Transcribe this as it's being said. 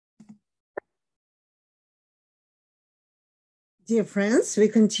Dear friends, we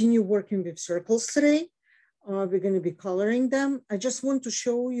continue working with circles today. We're going to be coloring them. I just want to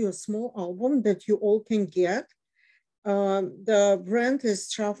show you a small album that you all can get. The brand is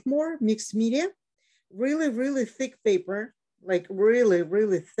Strathmore Mixed Media. Really thick paper, like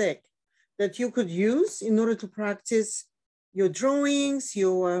really thick, that you could use in order to practice your drawings,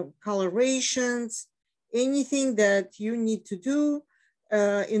 your colorations, anything that you need to do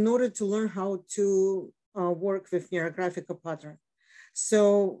in order to learn how to work with Neurographic pattern.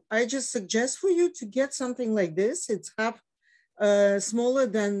 So I just suggest for you to get something like this. It's half smaller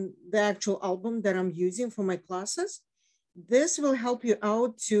than the actual album that I'm using for my classes. This will help you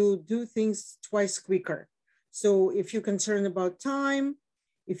out to do things twice quicker. So if you're concerned about time,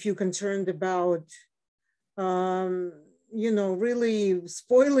 if you're concerned about, really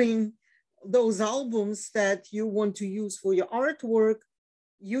spoiling those albums that you want to use for your artwork,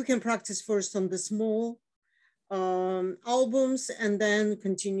 you can practice first on the small albums and then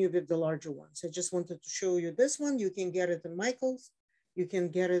continue with the larger ones. I just wanted to show you this one. You can get it in Michael's. You can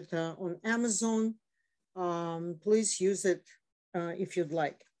get it on Amazon. Please use it if you'd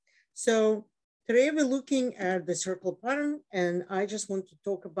like. So today we're looking at the circle pattern, and I just want to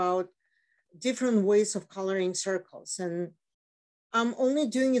talk about different ways of coloring circles. And I'm only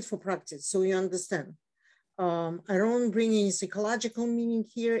doing it for practice, so you understand. I don't bring any psychological meaning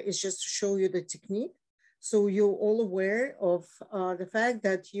here. It's just to show you the technique, so you're all aware of the fact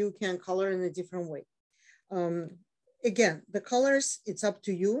that you can color in a different way. Again, the colors, it's up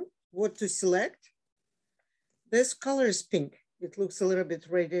to you what to select. This color is pink. It looks a little bit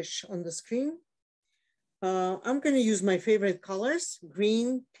reddish on the screen. I'm going to use my favorite colors,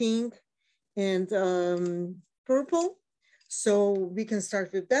 green, pink, and purple. So we can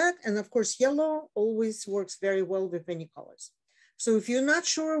start with that. And of course, yellow always works very well with any colors. So if you're not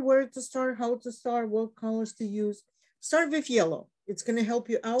sure where to start, how to start, what colors to use, start with yellow. It's going to help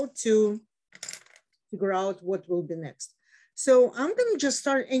you out to figure out what will be next. So I'm going to just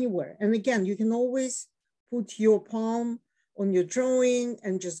start anywhere. And again, you can always put your palm on your drawing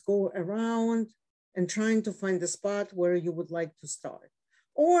and just go around and trying to find the spot where you would like to start.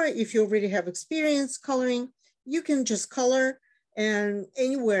 Or if you already have experience coloring, you can just color and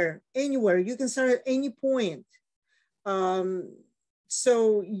anywhere, you can start at any point.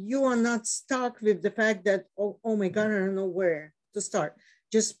 So you are not stuck with the fact that, oh my God, I don't know where to start.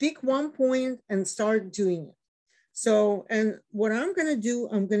 Just pick one point and start doing it. So, and what I'm gonna do,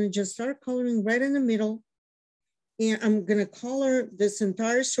 I'm gonna just start coloring right in the middle, and I'm gonna color this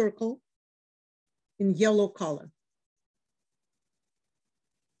entire circle in yellow color.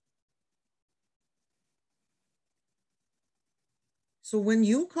 So when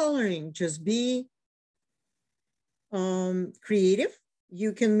you coloring, just be creative.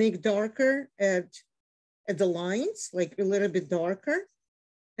 You can make darker at the lines, like a little bit darker,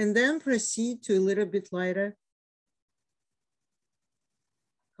 and then proceed to a little bit lighter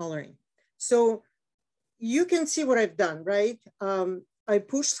coloring. So you can see what I've done, right? I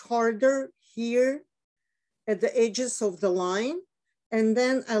pushed harder here at the edges of the line, and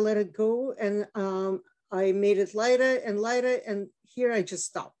then I let it go, and I made it lighter and lighter, and here I just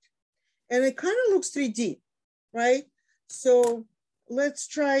stopped. And it kind of looks 3D, right? So let's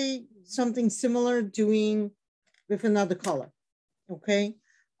try something similar doing with another color, okay?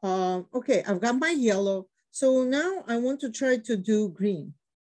 Okay, I've got my yellow. So now I want to try to do green.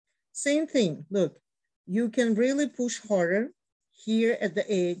 Same thing, look, you can really push harder here at the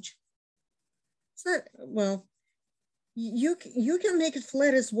edge. It's not, well, you can make it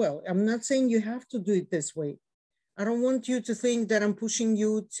flat as well. I'm not saying you have to do it this way. I don't want you to think that I'm pushing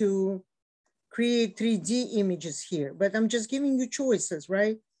you to create 3D images here, but I'm just giving you choices,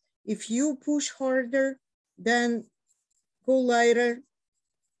 right? If you push harder, then go lighter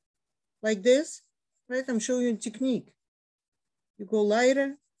like this, right? I'm showing you a technique. You go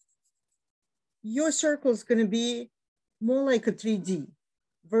lighter, your circle is gonna be more like a 3D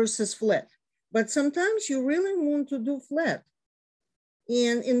versus flat. But sometimes you really want to do flat.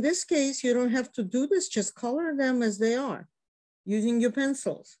 And in this case, you don't have to do this, just color them as they are using your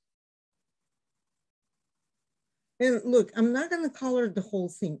pencils. And look, I'm not gonna color the whole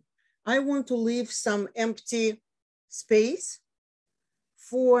thing. I want to leave some empty space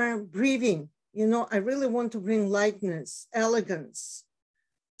for breathing. You know, I really want to bring lightness, elegance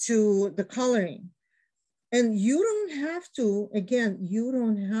to the coloring. And you don't have to, again, you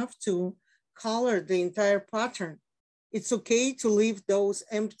don't have to color the entire pattern. It's okay to leave those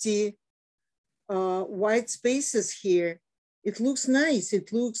empty white spaces here. It looks nice,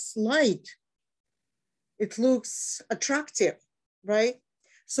 it looks light, it looks attractive, right?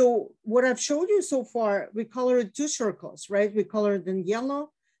 So what I've showed you so far, we colored 2 circles, right? We colored in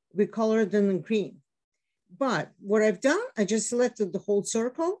yellow, we colored in green. But what I've done, I just selected the whole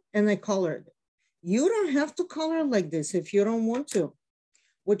circle and I colored it. You don't have to color like this if you don't want to.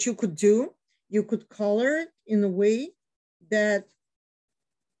 What you could do, you could color it in a way that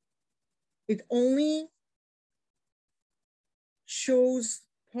it only shows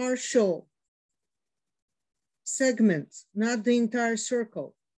partial segments, not the entire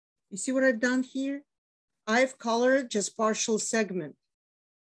circle. You see what I've done here? I've colored just partial segment.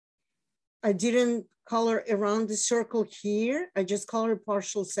 I didn't color around the circle here. I just colored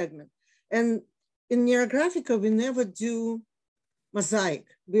partial segment. And in Neurographica, we never do mosaic.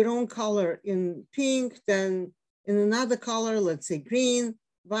 We don't color in pink, then in another color, let's say green,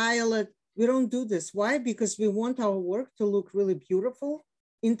 violet. We don't do this. Why? Because we want our work to look really beautiful,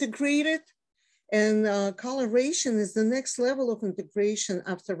 integrated, and coloration is the next level of integration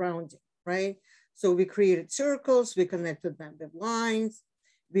after rounding, right? So we created circles, we connected them with lines,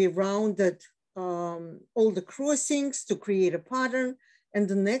 we rounded all the crossings to create a pattern. And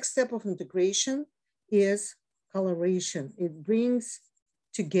the next step of integration is coloration. It brings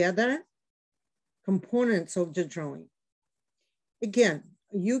together components of the drawing. Again,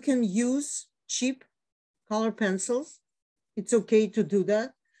 you can use cheap color pencils. It's okay to do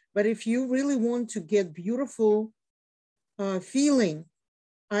that. But if you really want to get beautiful feeling,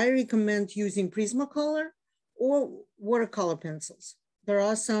 I recommend using Prismacolor or watercolor pencils. There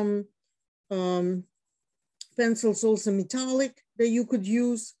are some pencils also metallic that you could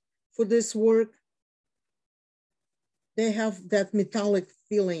use for this work. They have that metallic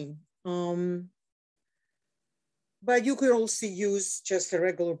feeling. But you could also use just the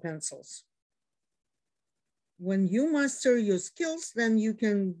regular pencils. When you master your skills, then you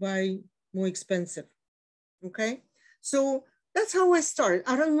can buy more expensive, okay? So that's how I started.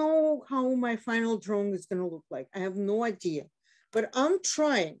 I don't know how my final drawing is gonna look like. I have no idea, but I'm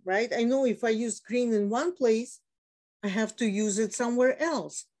trying, right? I know if I use green in one place, I have to use it somewhere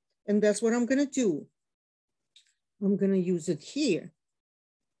else. And that's what I'm gonna do. I'm gonna use it here.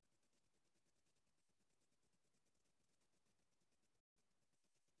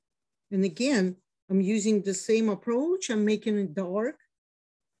 And again, I'm using the same approach. I'm making it dark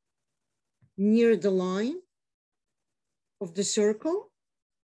near the line of the circle.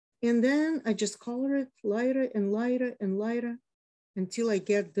 And then I just color it lighter and lighter and lighter until I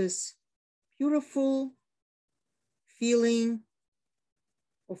get this beautiful feeling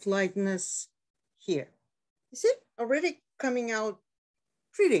of lightness here. You see, already coming out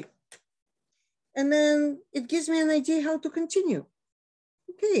pretty. And then it gives me an idea how to continue.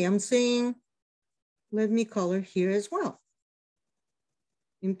 Okay, I'm saying, let me color here as well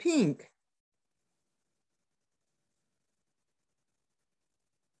in pink.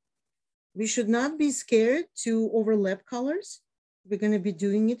 We should not be scared to overlap colors. We're gonna be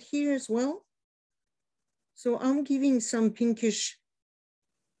doing it here as well. So I'm giving some pinkish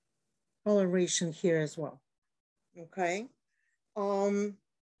coloration here as well, okay?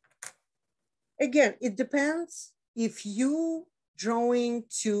 Again, it depends if you drawing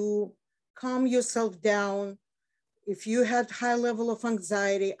to calm yourself down. If you had high level of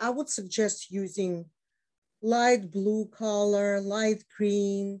anxiety, I would suggest using light blue color, light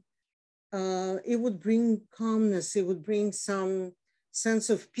green. It would bring calmness. It would bring some sense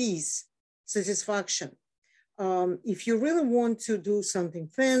of peace, satisfaction. If you really want to do something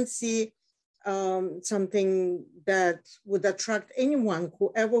fancy, something that would attract anyone,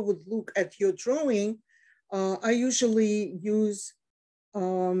 whoever would look at your drawing, I usually use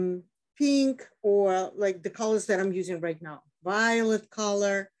pink or like the colors that I'm using right now, violet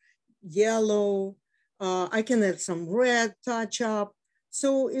color, yellow. I can add some red touch up.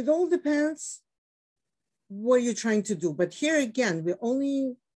 So it all depends what you're trying to do. But here again, we're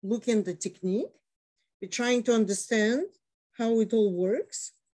only looking at the technique. We're trying to understand how it all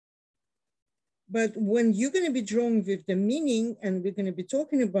works. But when you're going to be drawing with the meaning, and we're going to be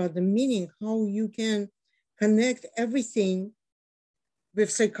talking about the meaning, how you can connect everything with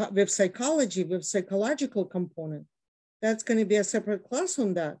psychology, with psychological component, that's going to be a separate class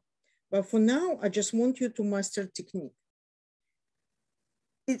on that. But for now, I just want you to master technique.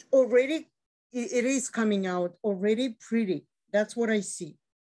 It is coming out already pretty. That's what I see.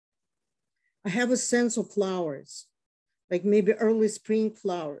 I have a sense of flowers, like maybe early spring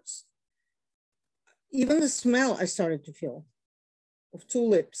flowers. Even the smell I started to feel of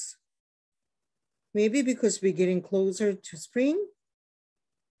tulips. Maybe because we're getting closer to spring.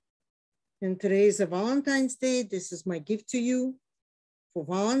 And today is a Valentine's Day. This is my gift to you for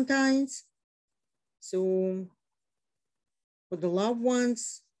Valentine's. So For the loved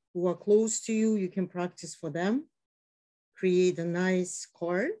ones who are close to you, you can practice for them. Create a nice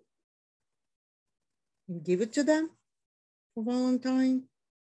card and give it to them for Valentine.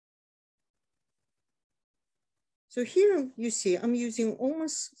 So here you see, I'm using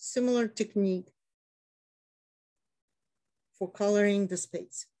almost similar technique for coloring the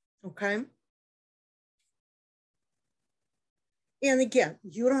space, okay? And again,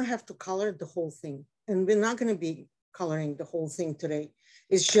 you don't have to color the whole thing. And we're not gonna be coloring the whole thing today.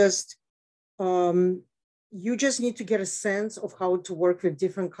 It's just, you just need to get a sense of how to work with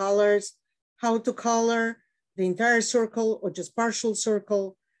different colors, how to color the entire circle or just partial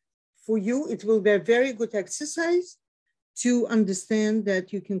circle. For you, it will be a very good exercise to understand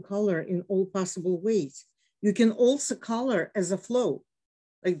that you can color in all possible ways. You can also color as a flow,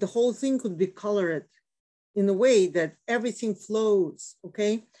 like the whole thing could be colored in a way that everything flows,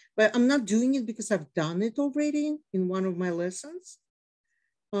 okay? But I'm not doing it because I've done it already in one of my lessons.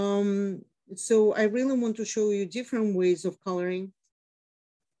 So I really want to show you different ways of coloring.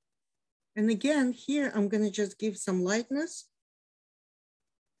 And again, here, I'm gonna just give some lightness.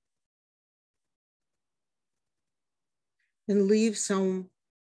 And leave some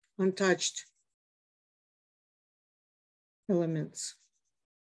untouched elements.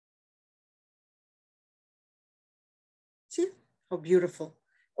 See how beautiful.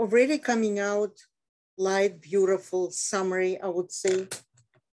 Already coming out light, beautiful, summery, I would say.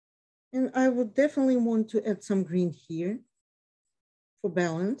 And I would definitely want to add some green here for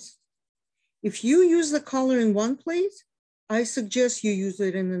balance. If you use the color in one place, I suggest you use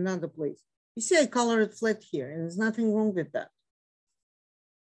it in another place. You see, I color it flat here, and there's nothing wrong with that.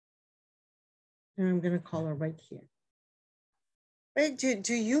 And I'm gonna color right here. Right,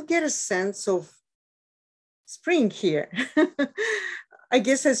 do you get a sense of spring here? I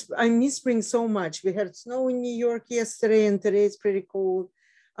guess I miss spring so much. We had snow in New York yesterday, and today it's pretty cold.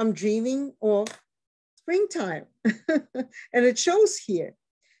 I'm dreaming of springtime, and it shows here.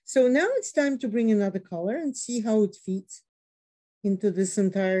 So now it's time to bring another color and see how it fits into this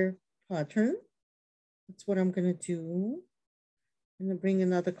entire pattern. That's what I'm gonna do. I'm gonna bring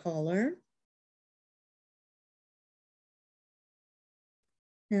another color.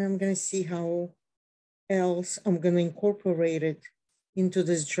 And I'm gonna see how else I'm gonna incorporate it into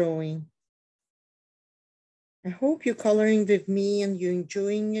this drawing. I hope you're coloring with me and you're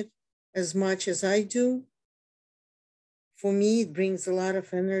enjoying it as much as I do. For me, it brings a lot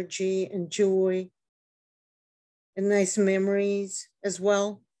of energy and joy and nice memories as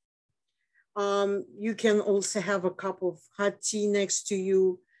well. You can also have a cup of hot tea next to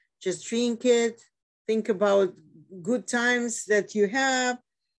you. Just drink it. Think about good times that you have.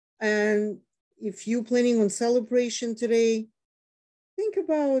 And if you're planning on celebration today, think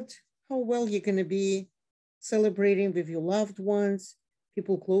about how well you're going to be celebrating with your loved ones,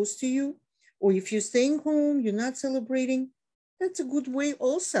 people close to you. Or if you're staying home, you're not celebrating, that's a good way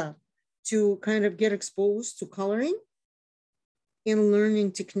also to kind of get exposed to coloring and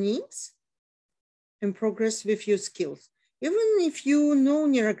learning techniques and progress with your skills. Even if you know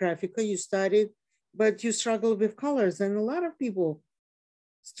Neurographica, you studied, but you struggle with colors, and a lot of people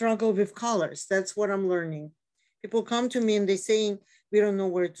struggle with colors. That's what I'm learning. People come to me and they're saying, we don't know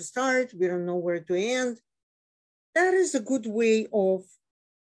where to start, we don't know where to end. That is a good way of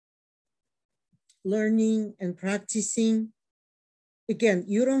learning and practicing. Again,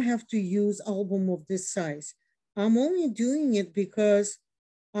 you don't have to use album of this size. I'm only doing it because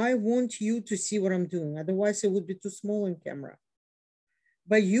I want you to see what I'm doing. Otherwise, it would be too small on camera.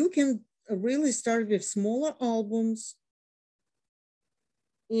 But you can really start with smaller albums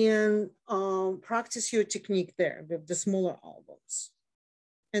and practice your technique there with the smaller albums.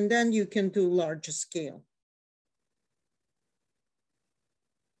 And then you can do larger scale.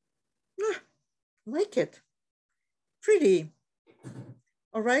 Like it, pretty.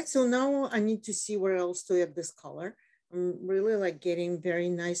 All right, so now I need to see where else to add this color. I'm really like getting very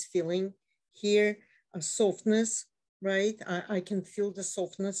nice feeling here, a softness, right? I can feel the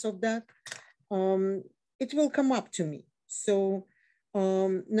softness of that. It will come up to me. So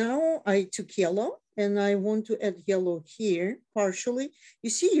now I took yellow and I want to add yellow here partially. You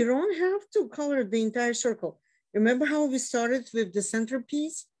see, you don't have to color the entire circle. Remember how we started with the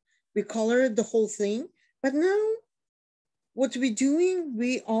centerpiece? We colored the whole thing, but now what we're doing,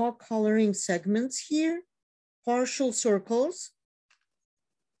 we are coloring segments here, partial circles,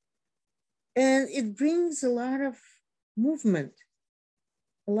 and it brings a lot of movement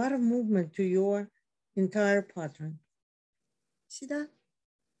to your entire pattern. See that?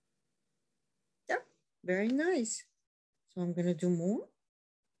 Yeah, very nice. So I'm gonna do more.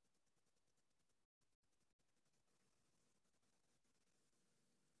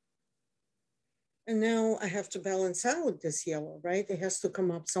 And now I have to balance out this yellow, right? It has to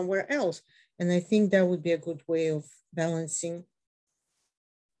come up somewhere else. And I think that would be a good way of balancing.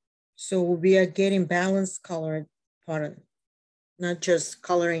 So we are getting balanced colored pattern, not just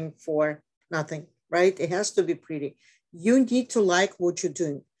coloring for nothing, right? It has to be pretty. You need to like what you're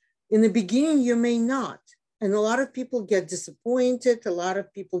doing. In the beginning, you may not. And a lot of people get disappointed. A lot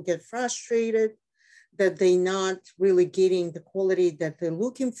of people get frustrated that they're not really getting the quality that they're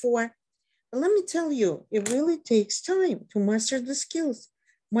looking for. But let me tell you, it really takes time to master the skills.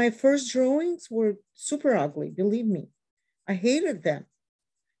 My first drawings were super ugly, believe me. I hated them.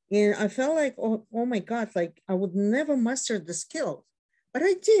 And I felt like, oh my God, like I would never master the skills. But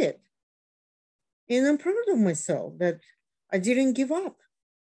I did. And I'm proud of myself that I didn't give up.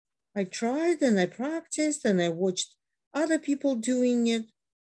 I tried and I practiced and I watched other people doing it.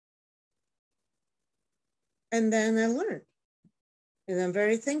 And then I learned. And I'm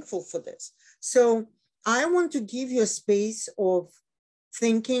very thankful for this. So I want to give you a space of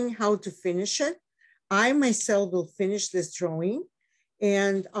thinking how to finish it. I myself will finish this drawing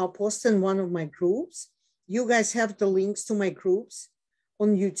and I'll post in one of my groups. You guys have the links to my groups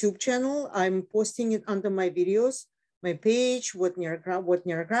on YouTube channel. I'm posting it under my videos, my page, what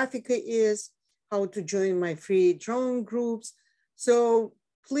Neurographica is, how to join my free drawing groups. So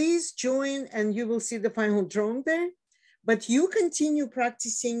please join and you will see the final drawing there. But you continue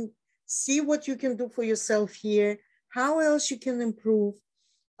practicing, see what you can do for yourself here, how else you can improve.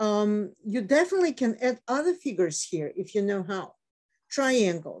 You definitely can add other figures here if you know how.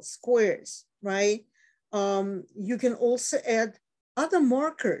 Triangles, squares, right? You can also add other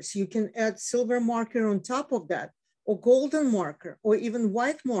markers. You can add silver marker on top of that, or golden marker, or even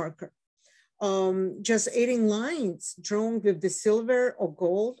white marker. Just adding lines drawn with the silver or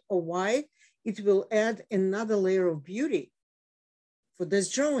gold or white, it will add another layer of beauty for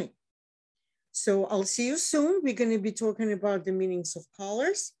this drawing. So I'll see you soon. We're going to be talking about the meanings of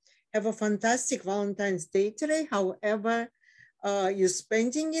colors. Have a fantastic Valentine's Day today. However, you're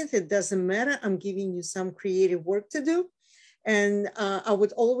spending it, it doesn't matter. I'm giving you some creative work to do. And I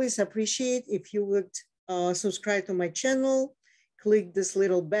would always appreciate if you would subscribe to my channel, click this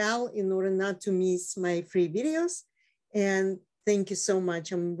little bell in order not to miss my free videos. And thank you so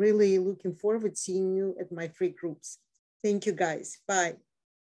much. I'm really looking forward to seeing you at my free groups. Thank you guys. Bye.